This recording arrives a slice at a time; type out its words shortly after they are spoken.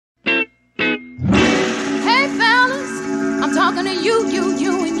talking to you,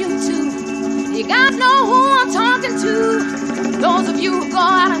 and you too. You guys know who I'm talking to. Those of you who go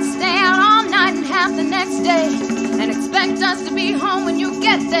out and stay out all night and half the next day and expect us to be home when you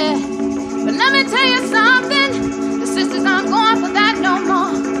get there. But let me tell you something, the sisters aren't going for that no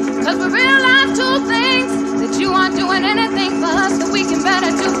more. Cause we realize two things, that you aren't doing anything for us that we can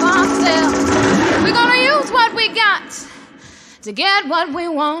better do for ourselves. We're gonna use what we got to get what we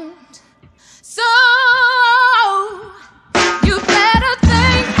want. So you better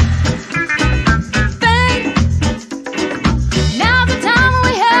think. Now's the time when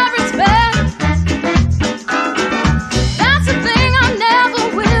we have respect. That's the thing I never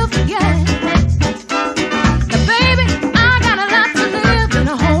will forget. Now baby, I got a lot to live and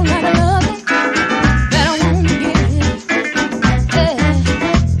a whole lot of loving that I wanna give. Yeah.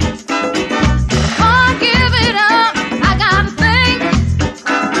 Before I give it up, I gotta think.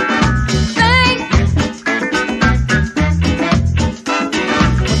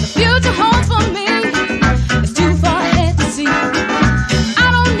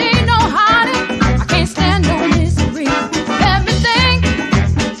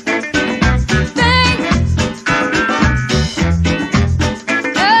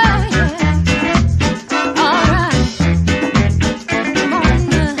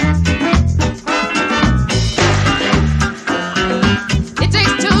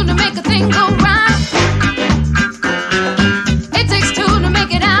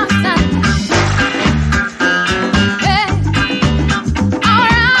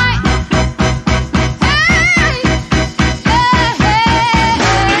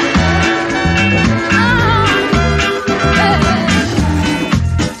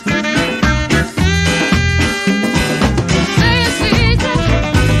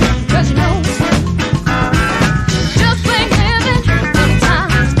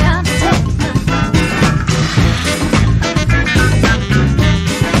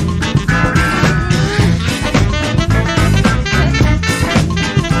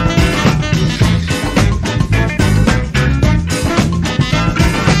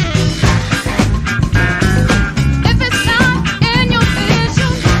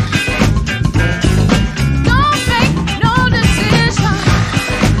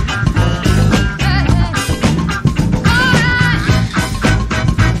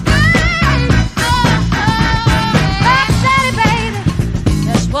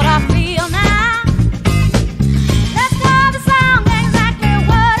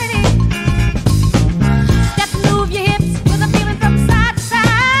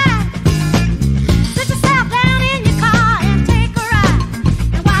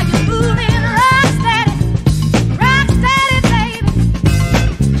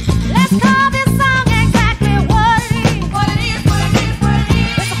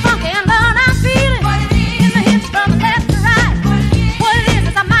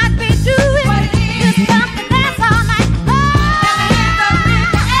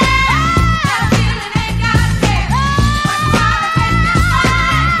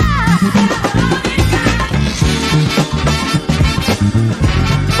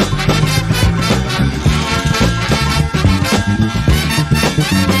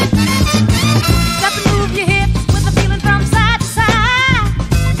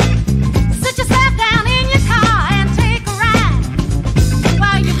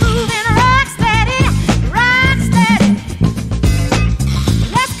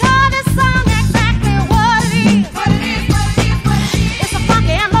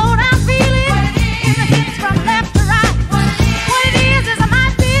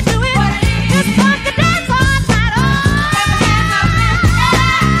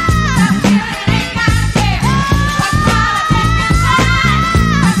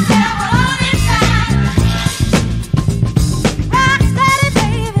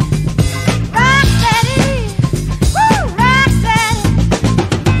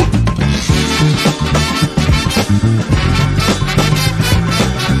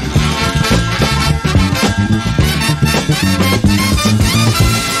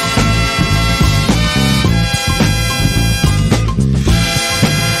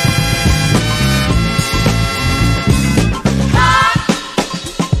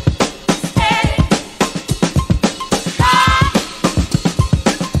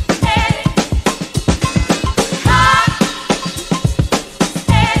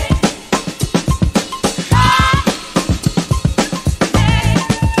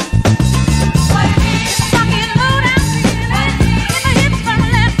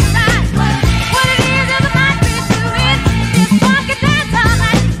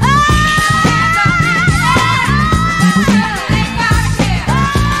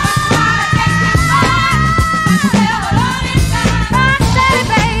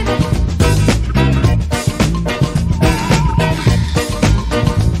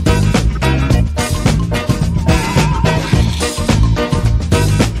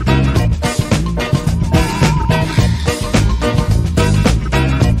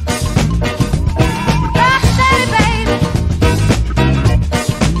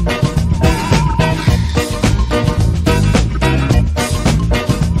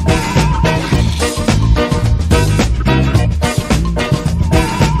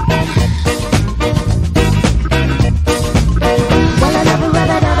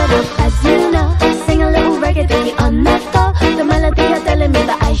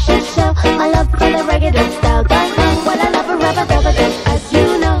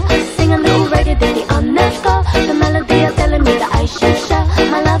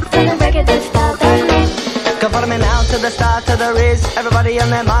 to the wrist. Everybody on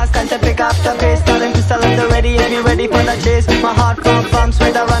their marks, time to pick up the pace. Tell them to stall at the ready if you're ready for the chase. My heart pumps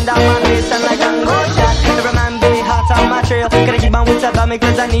with a run down my face. And like a go shot, every man be hot on my trail. Gotta keep on with about me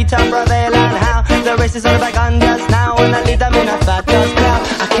cause I need to prevail. And how the race is all about gun just now. And I lead them in a fat dust cloud.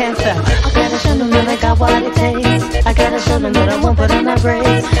 I can't fail. I gotta show them that I got what it takes. I gotta show them that I won't put on my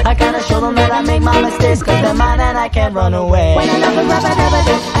brakes. I gotta show them that I make my mistakes cause they're mine and I can't run away. When I love a rubber dubber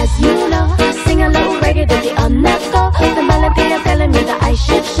dub, as you know, sing a little reggae to the undergo. The melody is telling me that I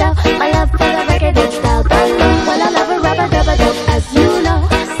should show my love for the reggae dub style. When I love a rubber dubber dub, as you know,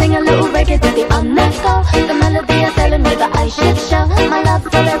 sing a little reggae to the undergo. The melody is telling me that I should show my love for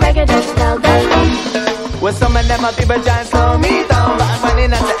the reggae dub style. Well, some of them are people try and slow me down, but I'm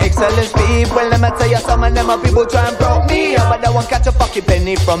running at the excellent speed. Well, let me tell you, some of them are people try and broke me up, but they won't catch a fucking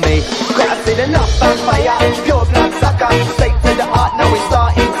penny from me. I've seen enough vampire, pure blood sucker. Straight to the heart, now we're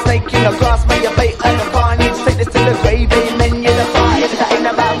starting. Snake in the grass, may you bait and the carnage. Take this to the grave, amen, you're the fire. That ain't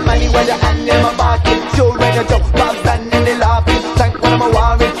about money, where the hand in my pocket. Sure ain't a joke, but I'm standing there laughing. Thank when I'm a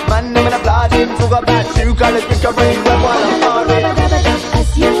warring, man, I'm in a blooding. Talk about you, colours, we can bring them while I'm farting. As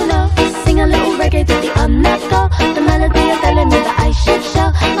you know, sing a little reggae to the undergo. The melody is telling me that I should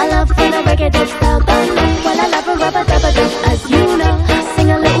show my love for the reggae dub style. Well, I love a rubber dubber dub, as you know, sing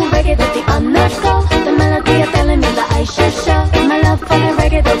a little reggae to the undergo. The melody is telling me that I should show my love for the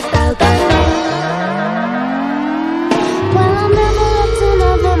reggae dub style. Well, I'm never up to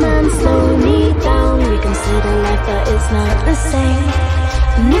another man slow me down. We can see the life that is not the same.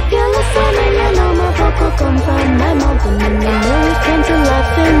 And if you're listening, you know my vocal come from my mouth, and then you know it came to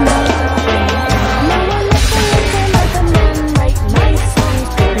life in my brain. Now I listen like a man, write my songs,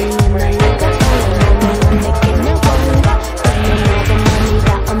 put me in a liquor hole, and I'm making it one. Spending all the money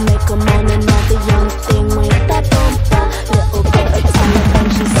that I make a man, another young thing with that bumper. Little bit of time, and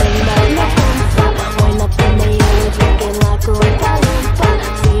she say that I'm a bumper. Wind up in the air, looking like a Oompa-Loompa.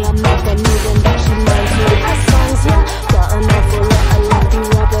 See, I'm never moving, but she minds me her songs, yeah. Got an awful lot of lucky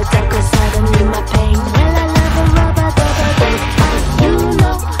rubber duck, cause I don't need my pain. Well, I love a rubber dubber dub, as you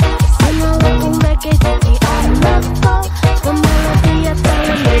know. Sing a little reggae to the undergo. The melody is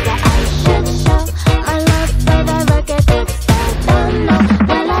telling me that I should show my love for the reggae dub style. Don't know.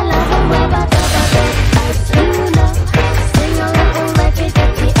 Well, I love a rubber dubber dub, as you know. Sing a little reggae to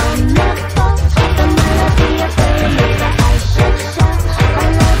the undergo. The melody is telling me that I should show my love for the reggae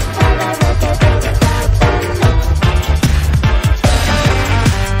dub style.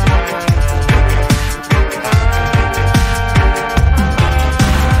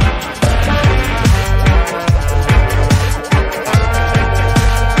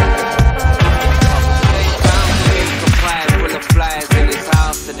 Don't know.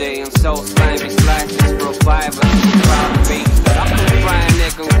 And so slimy slices for a fiver. Proud of me, I can fry an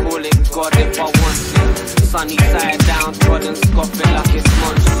egg and call it God if I want to. Sunny side down, trodden, scoffing like it's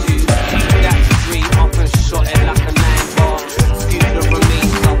munch too. Keep that street up and shot it like a 9-bar. Scoop the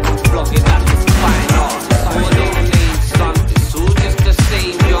remains up and flog it like it's fine art. All in the name, son, it's all just the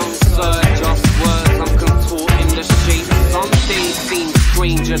same, young sir. Just words, I'm contorting the shape. Some days seem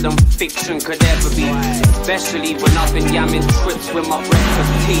stranger than fiction could ever be. Especially when I've been yamming trips with my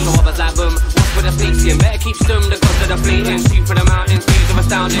breakfast tea. So others like watch with the safety and better keep stum the guns that are fleeting. Shoot for the mountains, views of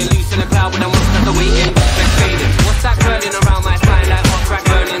astounding. Loose in the cloud with the monsters are waiting. Best fading. What's that curling around my spine like hot crack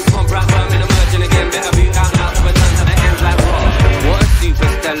burning? Pump right vermin emerging again. Better boot out now to return to the ends like raw. What a super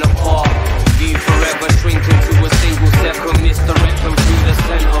stellar par. View forever shrinking to a single second. Misdirect them through the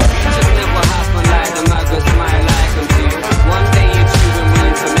center. Just never happen like the maggots smile like them do. One day you're chewing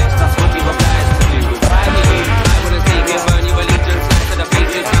willing to next. That's what you've obliged to do. If I were you, I wouldn't take it. Burn your allegiance to the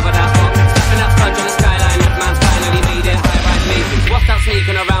pages. Never that far. Snapping that fudge on the skyline. This man's finally made it. High-rise blazing. What's that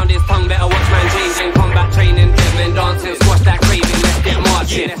sneaking around his tongue? Better watch man changing. Combat training, dead men dancing. Squash that craving. Let's get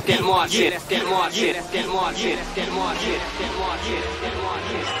marching. Let's get marching. Let's get marching. Let's get marching. Let's get marching. Let's get marching. Let's get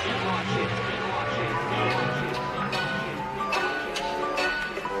marching. Let's get marching.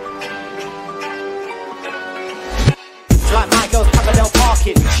 Like my girl's parallel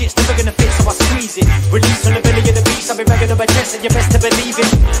parking. Shit's never gonna fit, so I squeeze it. Release on the belly of the beast, I've been regular by chest, and you're best to believe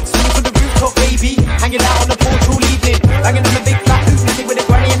it. Swing from the rooftop, baby. Hanging out on the porch all evening. Banging on the big flat hoop, sitting with a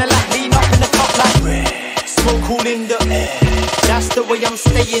granny and a lap, lean up in the top like smoke all in the air. That's the way I'm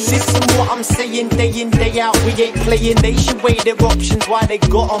staying. Listen what I'm saying, day in, day out. We ain't playing. They should weigh their options. Why they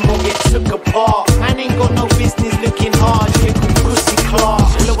got them or get took apart. Man ain't got no business looking hard. You can pussy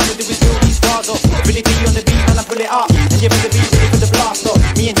class. All I wanna do is build these bars off. Really be on the beat and I pull it up. And you better be ready for the blast off.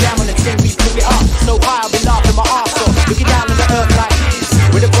 Me and Jam on the thing, we pull it up. So high, I'll be laughing my ass off. Looking down on the earth like this.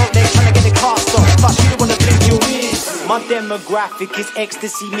 With a broke leg trying to get the cast off. Plus you don't wanna blink your ears. My them demographic is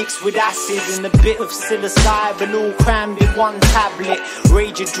ecstasy mixed with acid and a bit of psilocybin all crammed in one tablet.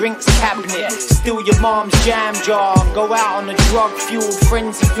 Raid your drinks cabinet, steal your mom's jam jar, go out on a drug-fueled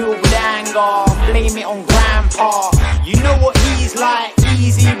frenzy filled with anger, blame it on grandpa. You know what he's like,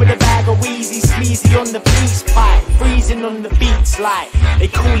 easy with a bag of Wheezy, sleazy on the peace pipe, freezing on the beats like they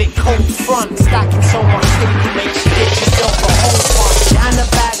call it cold front, stacking so much thing you make you get yourself a whole bunch and a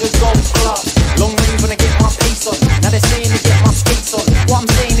bag of gold clubs. Long range when I get my pace on, now they're saying to get my skates on. What I'm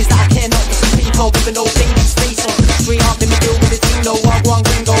saying is that I care not to speak of with an old lady space on. Straight up, let me deal with the thing, no one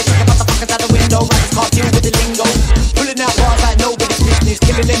gringo. Talk about the fuckers out the window, rappers can't deal with the lingo. Pulling out bars like nobody's business,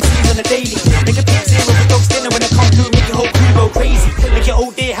 giving them C's on the daily. Make a big zero with dogs dinner when I come through, make your whole crew go crazy. Make your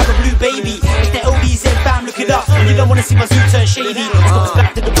old dear have a blue baby. It's that O.D.B fam, look it up. You don't wanna see my suit turn shady. It's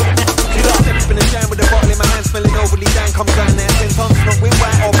back to the book, let's look it up. Spin a jam with a bottle in my hand, smelling overly down, comes down there. 10 tons, not with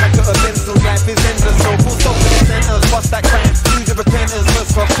white or back at a pencil. Life is endless, so full stop to the sentence. Bust that crime, use of repentance.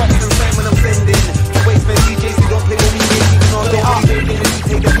 First cross, crops and same when I'm sending. Waste men DJs who don't play the remake, even though I don't really play the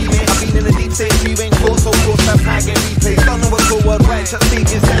take the remake. I've been in a deep state, we ain't close, so close, that's how I get replays. Don't know what's going worldwide, chat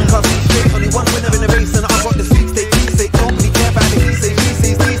speakers, handcuffs, each straight. Only one winner in the race, and I've got the sweet state, key state. Don't really care about the he say, these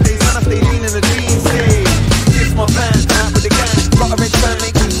days, man, I stay lean in the dream state. This my plan, out with the gang. Got a rich fan,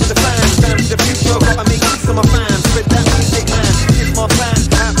 make use of the fans. Stand for the future, gotta make use of my fans. Spread that music, man. This my plan,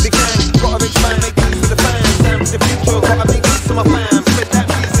 out with the gang. Got a rich fan, make use of the fans. Stand for the future, gotta make use of my fans. Spread that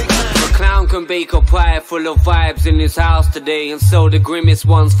music, man. A clown can bake a pie full of vibes in his house today and sell the grimmest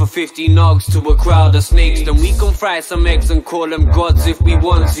ones for 50 nogs to a crowd of snakes. Then we can fry some eggs and call them gods if we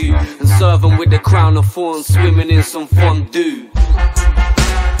want to, and serve them with the crown of thorns swimming in some fondue.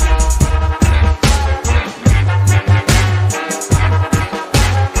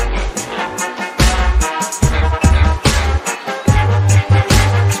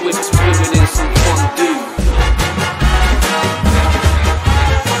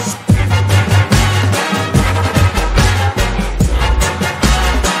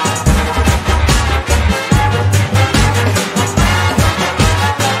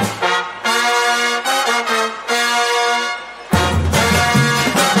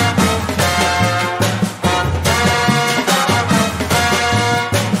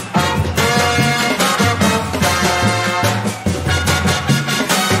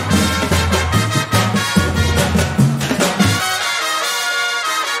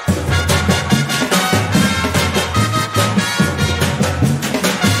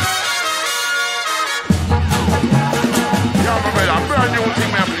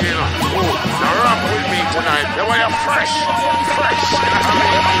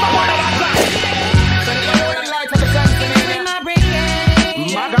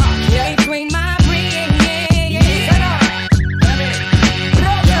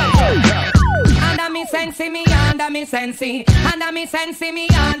 Sensi, under me Sensi, me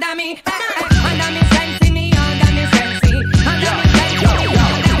under me, under me Sensi, me under me Sensi, under me Sensi.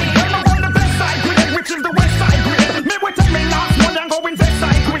 When I'm on the best side grid, which is the west side grid, me we take me last one and go in west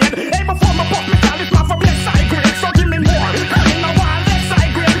side grid. Hey, before my pop me call it not from left side grid, so give me more. Cause in the wild left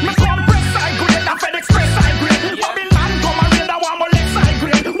side grid, me come west side grid, I fed express side grid. Babylon come and raid, I want my left side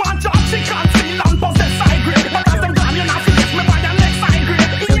grid. One job she can't steal and possess side grid, but as them gone, you not see this me by the next side grid.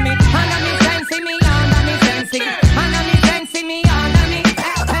 Me under me Sensi, me under me Sensi. Under me Sensi, me under me.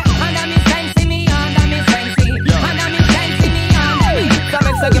 Under me Sensi, me under me Sensi. Under me Sensi, me under me.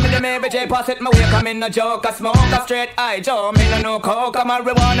 So give me the maybe J pass it my way. Come in a joke, a smoke, a straight eye Joe. Me no coke, a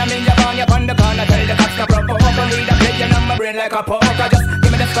marijuana. Me on the corner, tell the cops to provoke. I need a play on my brain like a poker. Just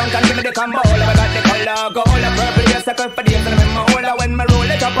give me the skunk and give me the combo. I got the color, gold, a purple, yes, I could for days and I'm a when my roll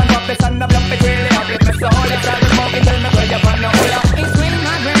it up and drop it on the block, it really uplift my soul. It's all the smoke, it tell me where you're from, no hola. It's in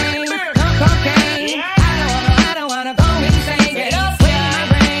my brain, no cocaine. I don't wanna go insane. It's in my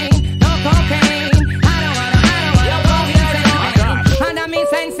brain, no cocaine. I don't wanna go insane. Under me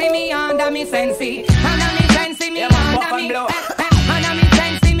Sensi, me under me Sensi. Under me Sensi, me under me. Under me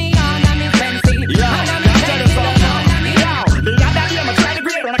Sensi, me under me Sensi. Under me Sensi, me under me. The other day I tried to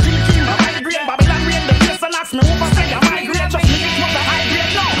grade on a king, I might grade. Babylon rain the place and ask me who I say I might grade. Just me it was a high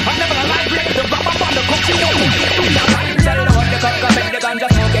grade now. I never a light grade. The rubber band the country now. Tell you what the cock up and the ganja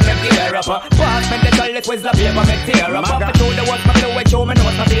smoking make the air up. Pass me the toilet with the paper make tear up. Up to the what's my blue white show me know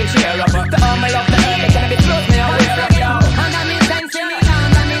what's my big share up. The arm I love the air, it's gonna be close me away from you. Under me Sensi, me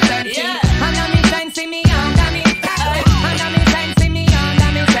under me Sensi. Under me Sensi, me under me. Under me Sensi, me under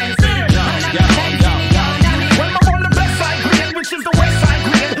me Sensi. Under me Sensi, me under me. When I'm on the best side grade, which is the west side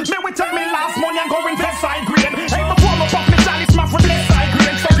grade, me we take me last money and go in west side grade. Hey, before my pop me chalice, my from left side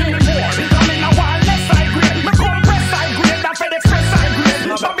grade, so give me more. I'm in a wild left side grade, me come west side grade, that fed express side grade.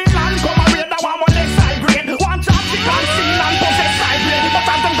 Babylon come and raid, I want my left side grade. One chance she can't see, and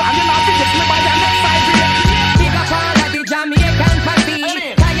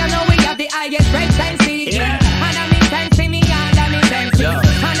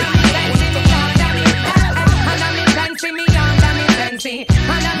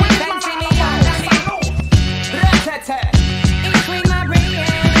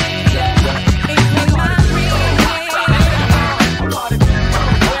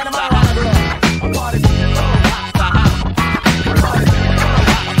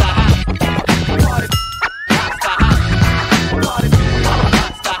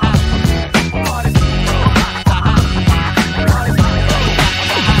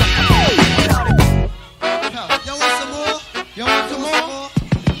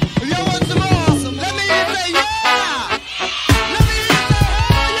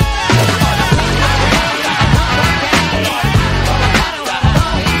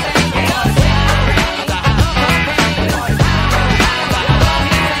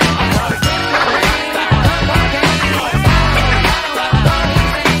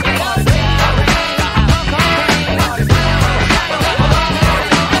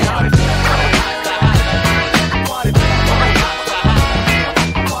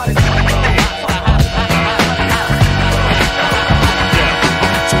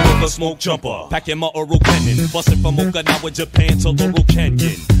a smoke jumper, packing my oral cannon, busting from Okinawa, Japan to Laurel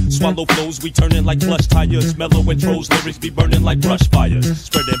Canyon. Swallow flows, we turning like plush tires. Mellow intros, lyrics be burning like brush fires.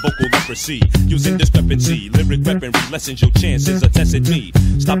 Spreading vocal leprosy, using discrepancy. Lyric weaponry lessens your chances of testing me.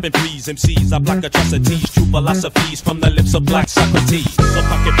 Stopping please, MCs, I block atrocities. True philosophies from the lips of black Socrates. A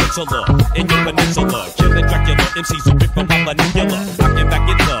pocket penciler in your peninsula. Killing Dracula, MCs who rip from my manipula. Knocking back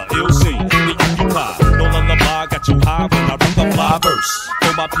in the ill scene, the occupy. No lullaby, got you high when I rock a fly verse.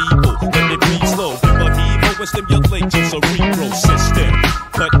 For my people, let me breathe slow. Give a heave and stimulate your cerebral system.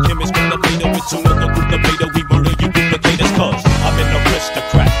 Cut chemists from the beta with two of the group of beta. We murder you duplicators cause I'm an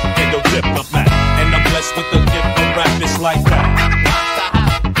aristocrat and no diplomat. And I'm blessed with the gift of rap, it's like that.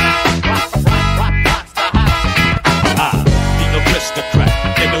 The aristocrat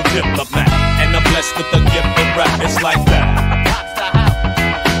and no diplomat. And I'm blessed with the gift of rap, it's like that.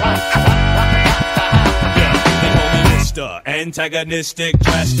 Antagonistic,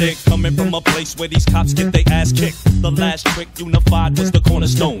 drastic, coming from a place where these cops get their ass kicked. The last trick unified was the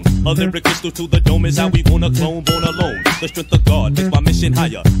cornerstone. A lyric crystal to the dome is how we wanna clone, born alone. The strength of God makes my mission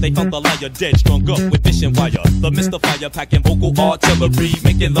higher. They found the liar dead, strung up with vision wire. The mystifier packing vocal artillery,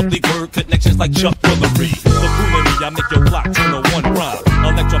 making lovely word connections like Chuck Willery. The foolery, I make your block turn on one rhyme.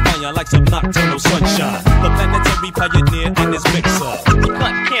 Electrifying like some nocturnal sunshine. The planetary pioneer in his mixer.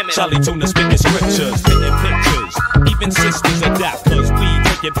 Charlie Tuna spitting scriptures, spitting pictures. Even sisters adapt, cause we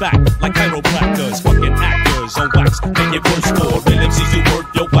take it back like chiropractors, fucking actors on wax. Make it worse for real MCs who work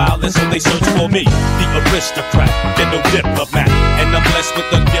your wild, and so they search for me, the aristocrat, get no diplomat. And I'm blessed with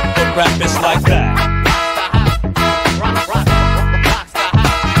the gift of rap, it's like that.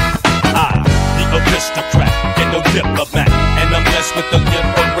 The aristocrat, get no diplomat. And I'm blessed with the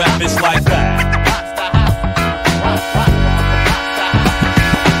gift of rap, it's like that.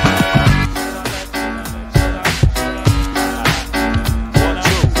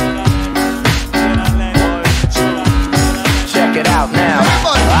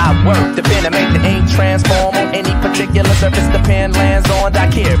 Work the pen to make the ink transform on any particular surface the pen lands on. I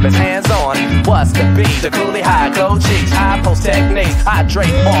care if it's hands on. What's the beat? The coolie high, gold cheeks, high post techniques,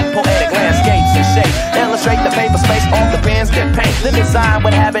 hydrate off poetic landscapes and shapes. Illustrate the paper space off the pens that paint. The design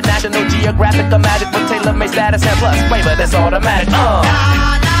would have it National Geographic, the magic with tailor-made status and plus flavor that's automatic.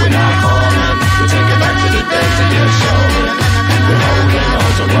 We're not falling, we take it back to the days of your show. We're holding on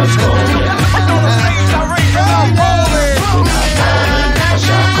to what's going. I'm rolling. We're not falling.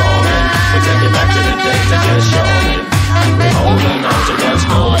 Shot calling, we take it back to the days that just showing. We're holding on to what's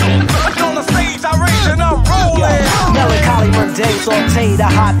going. On the stage, I rage and I'm rolling. Melancholy, mundane, sauteed, a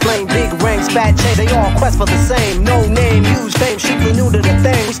hot flame, big rings, fat chains, they all quest for the same. No name, huge fame, strictly new to the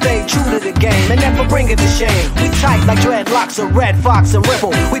thing. We stay true to the game and never bring it to shame. We tight like dreadlocks of Red Fox and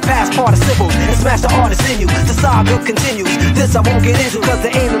Ripple. We pass participles and smash the artist in you. The saga continues. This I won't get into, cause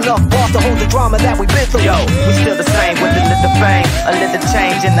there ain't enough bars to hold the drama that we've been through. Yo, we still the same with a little fame, a little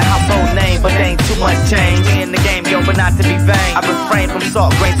change in the household name, but ain't too much change. We in the game, yo, but not to be vain. I refrain from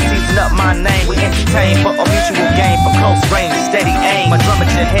salt grains to season up my name. We entertain for a mutual gain, for close range, steady aim. My drum at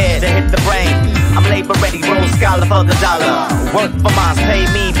your head to hit the brain. I'm labor ready, roll scholar for the dollar. Work for mines, pay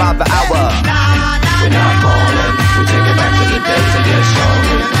me by the hour. We're not falling, we take it back to the days of your show.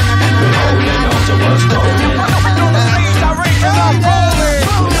 We're holding on to what's going. On the stage, I rage and I'm rolling.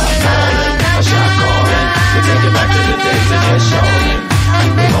 We're not falling, a shot calling. We take it back to the days of your show.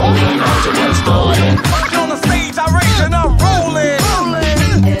 We're holding on to what's going. On the stage, I rage and I'm rolling.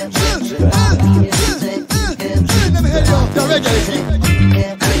 Let me hear your reggae.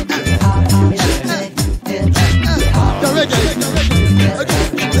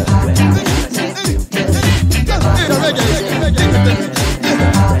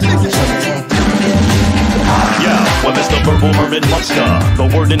 Yeah, well, it's the verbal merman monster, the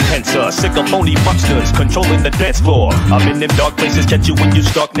word intenser, sick of phony monsters, controlling the dance floor. I'm in them dark places, catch you when you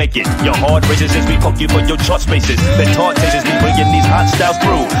stark naked. Your heart races as we poke you for your chart spaces. Then taunt tastes me bringing these hot styles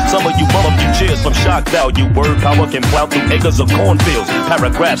through. Some of you bum a few cheers from shock value. Word power can plow through acres of cornfields.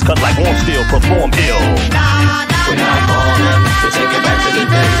 Paragraphs cut like horn steel, perform ill. We're not falling, we take it back to the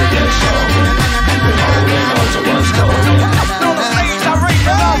days of your show. We're holding on to what's going. On the stage, I rage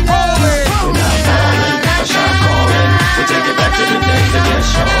and I'm rolling. We're not falling, a shot calling. We take it back to the days of your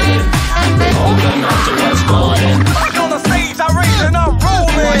show. We're holding on to what's going. On the stage, I rage and I'm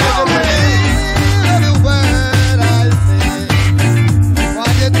rolling. Every word I say, I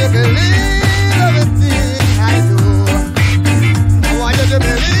want you to believe everything I do. I want you to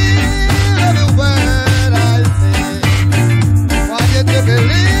believe every word I say. I want you to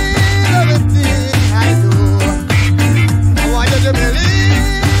believe everything I do. I want you to believe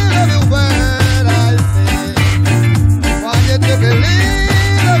every word I say. I want you to believe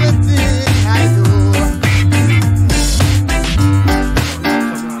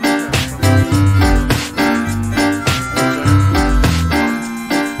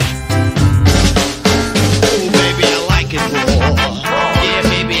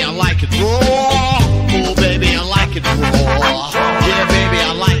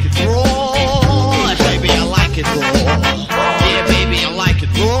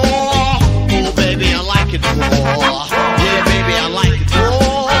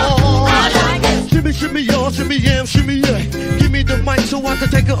want to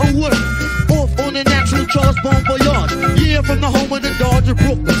take it away. Off on the natural Charles Bon Voyage. Yeah, from the home of the Dodger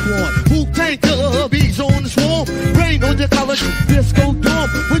Brooklyn squad. Wu-Tang Killer bees on the swarm. Rain on your college disco dorm.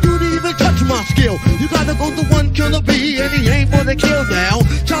 When you didn't even touch my skill, you gotta go to one killer bee and he ain't for the kill now.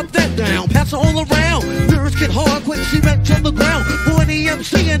 Chop that down, pass it all around. Lyrics get hard, quick cement on the ground. For any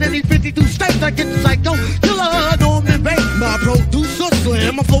MC in any 52 states, I get the psycho killer Norman Bates. My producer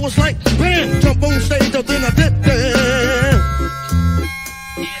slam, my flow is like bam. Jump on stage, up then I dip there.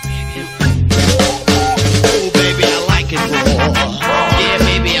 Oh baby, I like it raw. Yeah,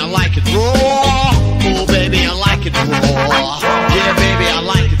 baby, I like it raw. Oh baby, I like it raw. Yeah, baby, I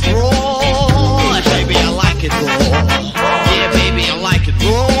like it raw. Baby, I like it raw. Yeah, baby, I like it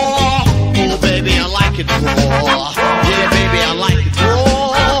raw. Oh baby, I like it raw. Yeah, baby, I like it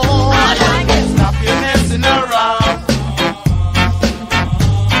raw. I like it. Stop your messing around.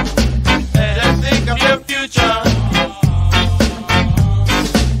 Better think of your future.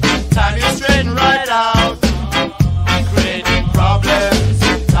 Time you straighten right out. Creating problems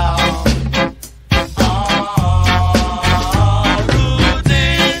in town.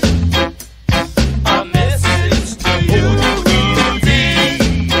 A message to you.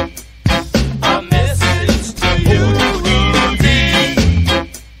 A message to you. A message to you.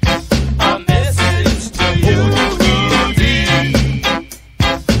 A message to you.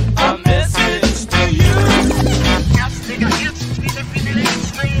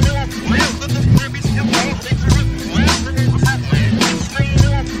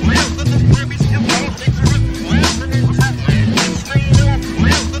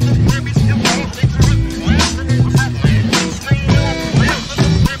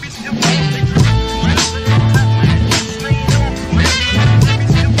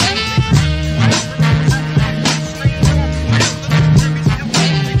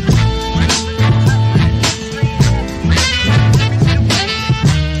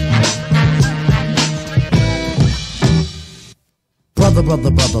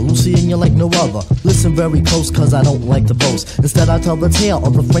 Brother, Lucian, you're like no other. Listen very close, cause I don't like to boast. Instead, I tell the tale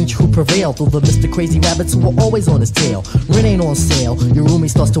of the French who prevailed through the Mr. Crazy Rabbits who were always on his tail. Rent ain't on sale, your roomie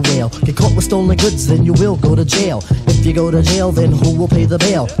starts to wail. Get caught with stolen goods, then you will go to jail. If you go to jail, then who will pay the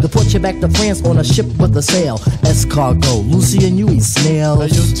bail? Deport you back to France on a ship with a sail. Escargot, Lucian, you eat snails. Hey,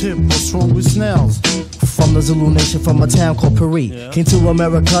 yo, Tip, what's wrong with snails? From the Zulu nation, from a town called Paris. Came to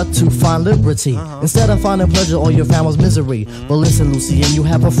America to find liberty. Instead of finding pleasure, all you found was misery. But listen, Lucian, you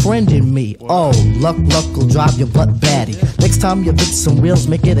have a friend in me. Oh, luck will drive your butt batty. Next time you fix some wheels,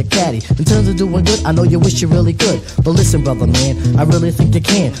 make it a caddy. In terms of doing good, I know you wish you really could. But listen, brother man, I really think you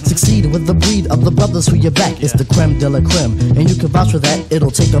can succeed with the breed of the brothers who you back. It's the creme de la creme, and you can vouch for that.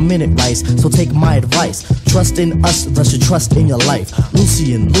 It'll take a minute, Rice, so take my advice. Trust in us, thus you trust in your life.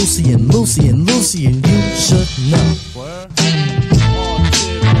 Lucian, you should know.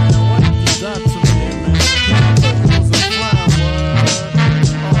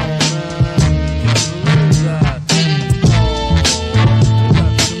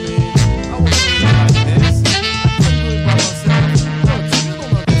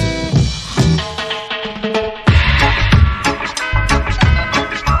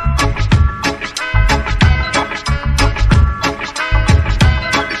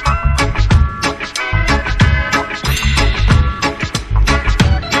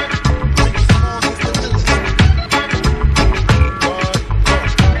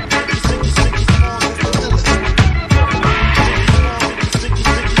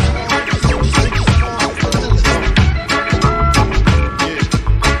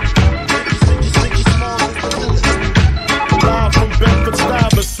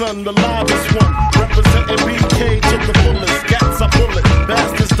 The livest one, representing BK to the fullest. Gats I bullet,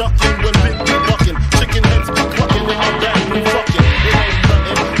 bastards ducking when big be bucking. Chicken heads be clucking in my back, we fucking. It ain't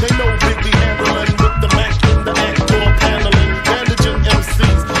nothing, they know big be handling with the Mac in the act door paneling. Bandaging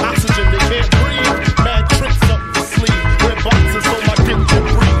MCs, oxygen they can't breathe. Mad tricks up the sleeve, wear boxes so my dick can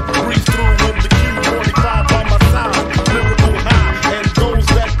breathe. Breathe through with the Q45 by my side. Lyrical high, and those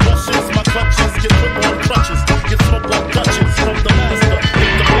that brushes my clutches get put on crutches. Get smoked like Dutches from the master.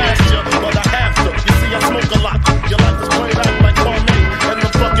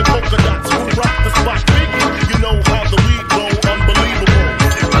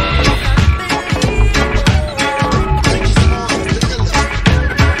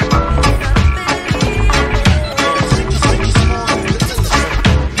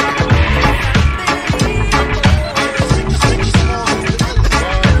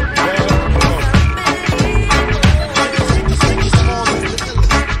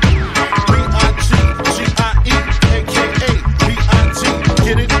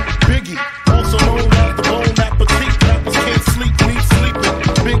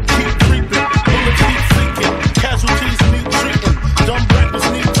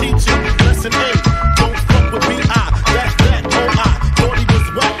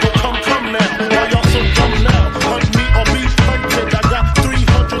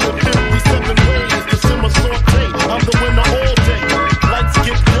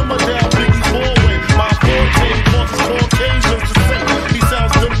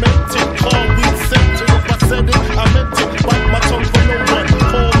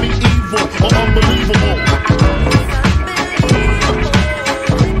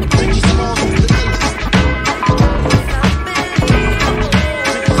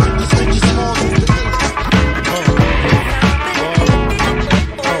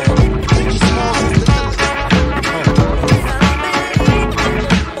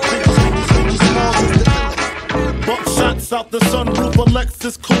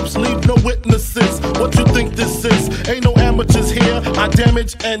 coops leave no witnesses. What you think this is? Ain't no amateurs here. I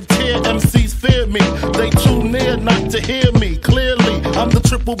damage and tear. MCs fear me. They too near not to hear me. Clearly, I'm the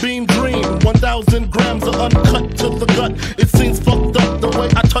triple beam dream. 1,000 grams of uncut to the gut. It seems fucked up the way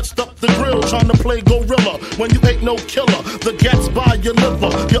I touched up the grill, trying to play gorilla when you ain't no killer. The gas by your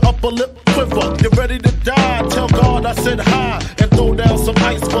liver, your upper lip quiver. You're ready to die. Tell God I said hi and throw down some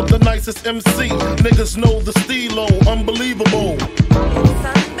ice for the nicest MC. Niggas know the stilo, unbelievable.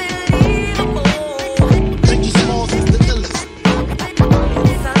 Biggie Smalls is the illest.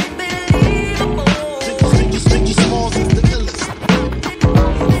 Biggie Smalls is the illest.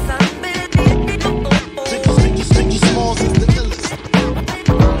 Biggie Smalls is the illest.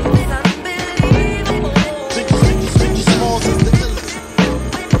 Biggie Smalls is the illest.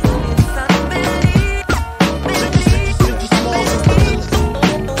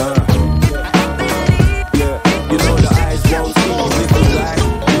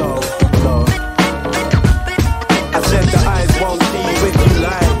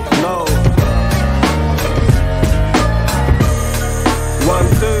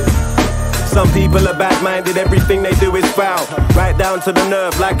 Some people are bad-minded, everything they do is foul. Right down to the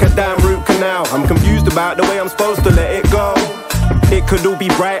nerve like a damn root canal. I'm confused about the way I'm supposed to let it go. It could all be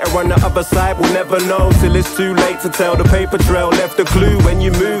brighter on the other side, we'll never know till it's too late to tell. The paper trail left a clue when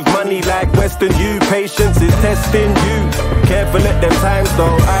you move money like Western U. Patience is testing you. Careful at them times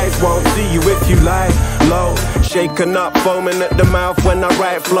though, eyes won't see you if you lie low. Shaken up, foaming at the mouth when I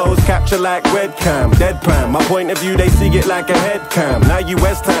write flows. Capture like red cam, deadpan. My point of view, they see it like a head cam. Now you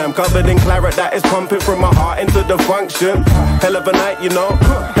West Ham, covered in claret that is pumping from my heart into the function. Hell of a night, you know,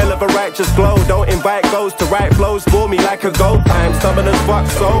 hell of a righteous glow. Don't invite ghosts to write flows for me like a goat. I'm stubborn as fuck,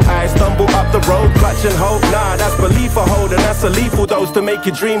 so I stumble up the road, clutching hope. Nah, that's belief I hold, and that's a lethal dose to make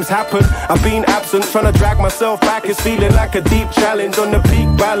your dreams happen. I've been absent, trying to drag myself back. It's feeling like a deep challenge on the peak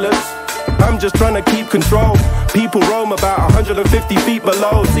balance. I'm just trying to keep control. People roam about 150 feet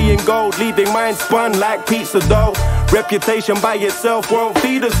below, seeing gold, leaving mine spun like pizza dough. Reputation by itself won't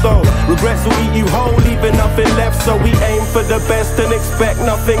feed us though. Regrets will eat you whole, leaving nothing left. So we aim for the best and expect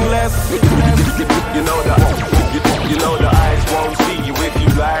nothing less. You know the eyes won't see you if you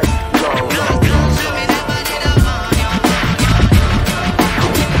lie. No.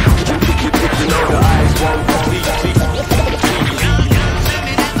 You know the eyes won't see you.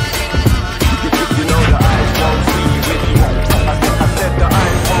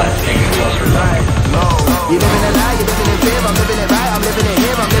 You living a lie, you living in fear, I'm living it right, I'm living it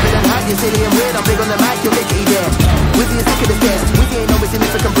here, I'm living it high, you're sitting weird, I'm big on the mic, you'll make it there. With you sick of the test, with you ain't no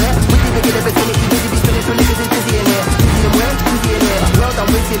significant breath, with you begin everything, you busy be spinning through niggas is busy in here, busy in where, busy in here, well done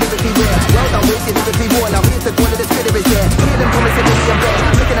with your liberty where, well done with your liberty war, now here's the one of the spirit is there, hear them promising me I'm dead,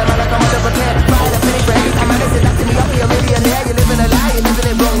 looking at me like I'm underprepared, buying a penny for every time I listen that to me, I'll be a millionaire, you're living a lie, you're living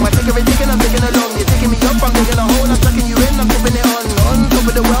it wrong, my ticker is ticking, I'm ticking along, you're taking me up, I'm digging a hole, I'm sucking you in, I'm tipping it on top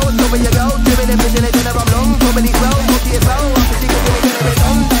of the world, over you go, driven and pushing it, then I'm long, probably slow, multi slow, I'm the secret, give me it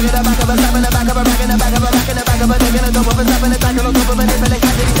on, back in the back of a slap in the back of a rack in the back of a rack in the back of a dick in the top of a slap in the tackle on top of a nip and a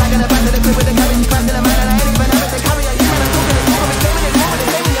cat, he's tagging the back of the clip with the carriage, crashing the man, and I ain't even having to carry a human, I'm talking, it's moving, it's moving,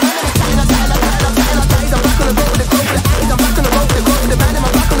 it's moving, it's moving, you're running, I'm back on the road with the crow, with the eyes, I'm back on the road with the crow, with the man,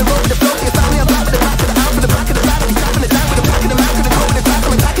 I'm back on the road with the flow, you're found me, I'm back with the back of the out, with the back of the side, I'm tapping the down, with the back of the mouth, with the crow, with the crack,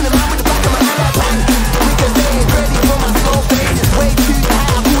 I'm attacking the man, with the back of my hand, we can say it's ready for my slow fade, it's way too high,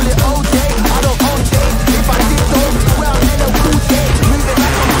 I call it O.D.B, I don't own days, if I did so, well, then a cool day, moving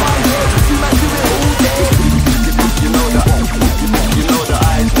like I'm fine, yeah, you might do it all day. You know the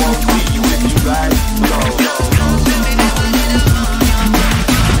eyes won't see you if you lie. No.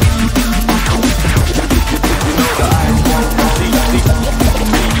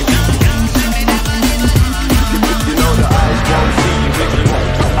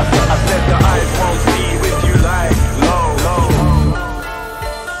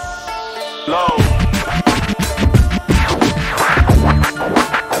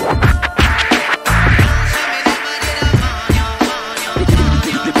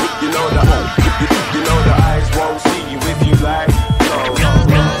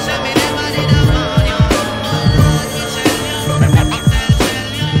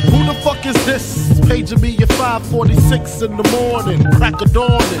 Paging me at 5:46 in the morning, crack of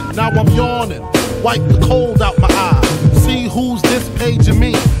dawning, now I'm yawning. Wipe the cold out my eye. See who's this paging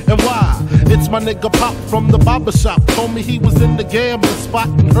me and why. It's my nigga Pop from the barber shop. Told me he was in the gambling spot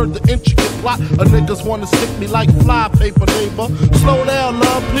and heard the intricate plot. A niggas wanna stick me like fly paper, neighbor. Slow down,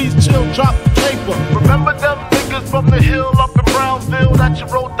 love, please chill, drop the paper. Remember them niggas from the hill up in Brownsville that you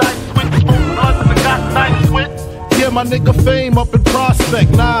rolled dice with, smoke blunts and got nice with? Yeah, my nigga Fame up in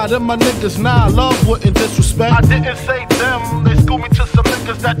Prospect. Nah, them my niggas, nah, love wouldn't disrespect. I didn't say them, they schooled me to some niggas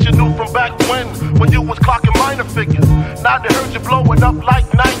niggas that you knew from back when you was clocking minor figures. Now they heard you blowing up like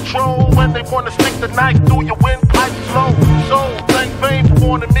nitro, and they wanna stick the knife through your windpipe slow. So thank fame for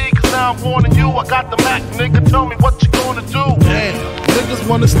warning me, cause now I'm warning you. I got the Mac, nigga, tell me what you gonna do. Damn, niggas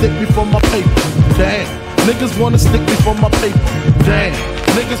wanna stick me for my paper. Damn, niggas wanna stick me for my paper. Damn,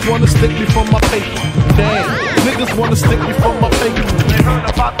 niggas wanna stick me for my paper. Damn, niggas wanna stick me for my paper. They heard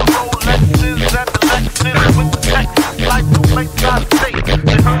about the Rolexes and the Lexus with the Texas license plates out of state.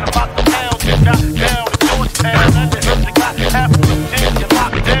 They heard about the pounds you got down in Georgetown, and they heard you got half of Virginia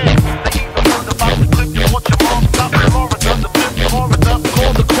locked down. They even heard about the clip you bought your mom's up in Florida, the fifth Florida.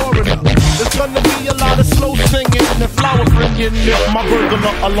 Call the coroner. There's gonna be a lot of slow singing and flower bringing if my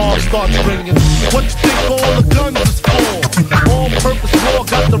burglar alarm starts ringing. What you think all the guns is for? All-purpose war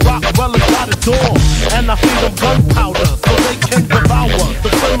got the rock well by the door, and I feed them gunpowder so they can devour the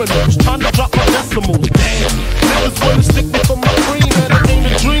criminals trying to drop my decimals. Damn, niggas wanna stick me for my cream, and it ain't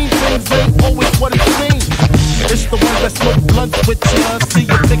a dream. Things ain't always what it seems. It's the ones that smoke blunts with ya, see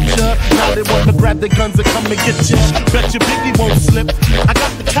your picture. Now they wanna grab their guns and come and get ya. Bet your Biggie won't slip. I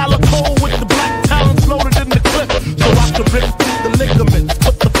got the K.L.O with the black talons loaded in the clip, so I can rip through the ligaments,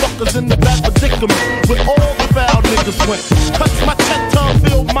 put the fuckers in the bad predicament. With all the foul niggas went, cuts my cheddar,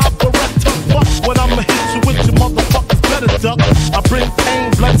 feel my Beretta. Fuck when I'ma hit you with your motherfuckers better duck. I bring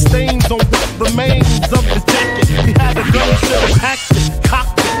pain, blood stains on what remains of his jacket. He had a gun, should've hacked it,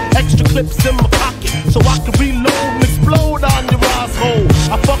 cocked it. Extra clips in my pocket, so I can reload and explode on your asshole.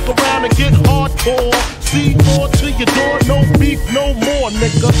 I fuck around and get hardcore. C4 to your door, no beef, no more,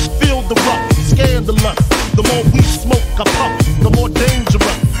 nigga. Feel the rough, scandalous. The more we smoke, I puff, the more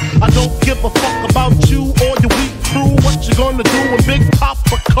dangerous. I don't give a fuck about you or your weak crew. What you gonna do when Big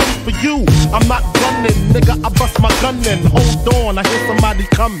Papa comes for you? I'm not gunning, nigga, I bust my gun in. Hold on, I hear somebody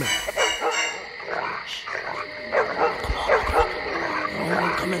coming.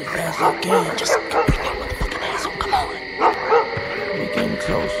 Come as fast as I can. Just bring that motherfucking ass on. Come on. We're getting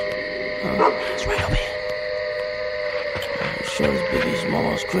close. It's right over here. I'm sure it's Biggie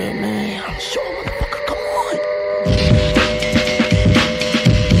Small's crib, man. Yeah, I'm sure, motherfucker. Come on.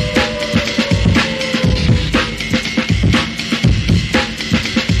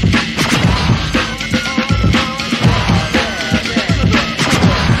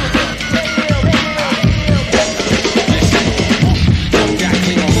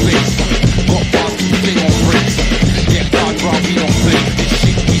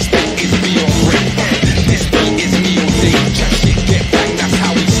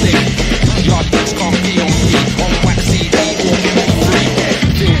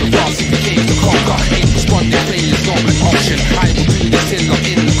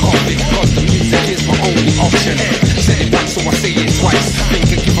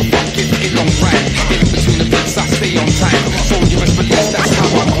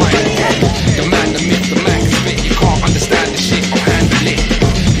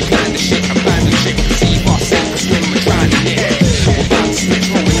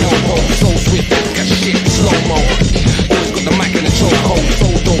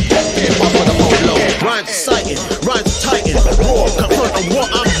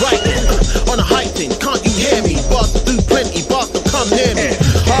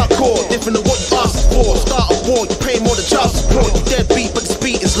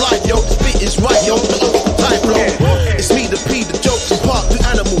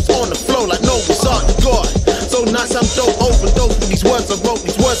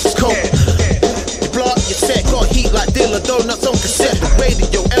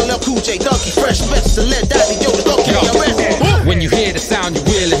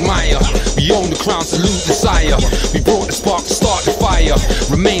 Crown, salute the sire. We brought the spark to start the fire.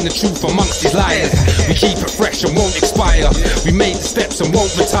 Remain the truth amongst these liars. We keep it fresh and won't expire. We made the steps and won't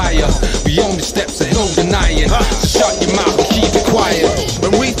retire. We own the steps and no denying. So shut your mouth and keep it quiet.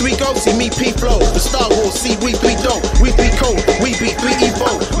 When we three go, see me P-Flow. The Star Wars, see we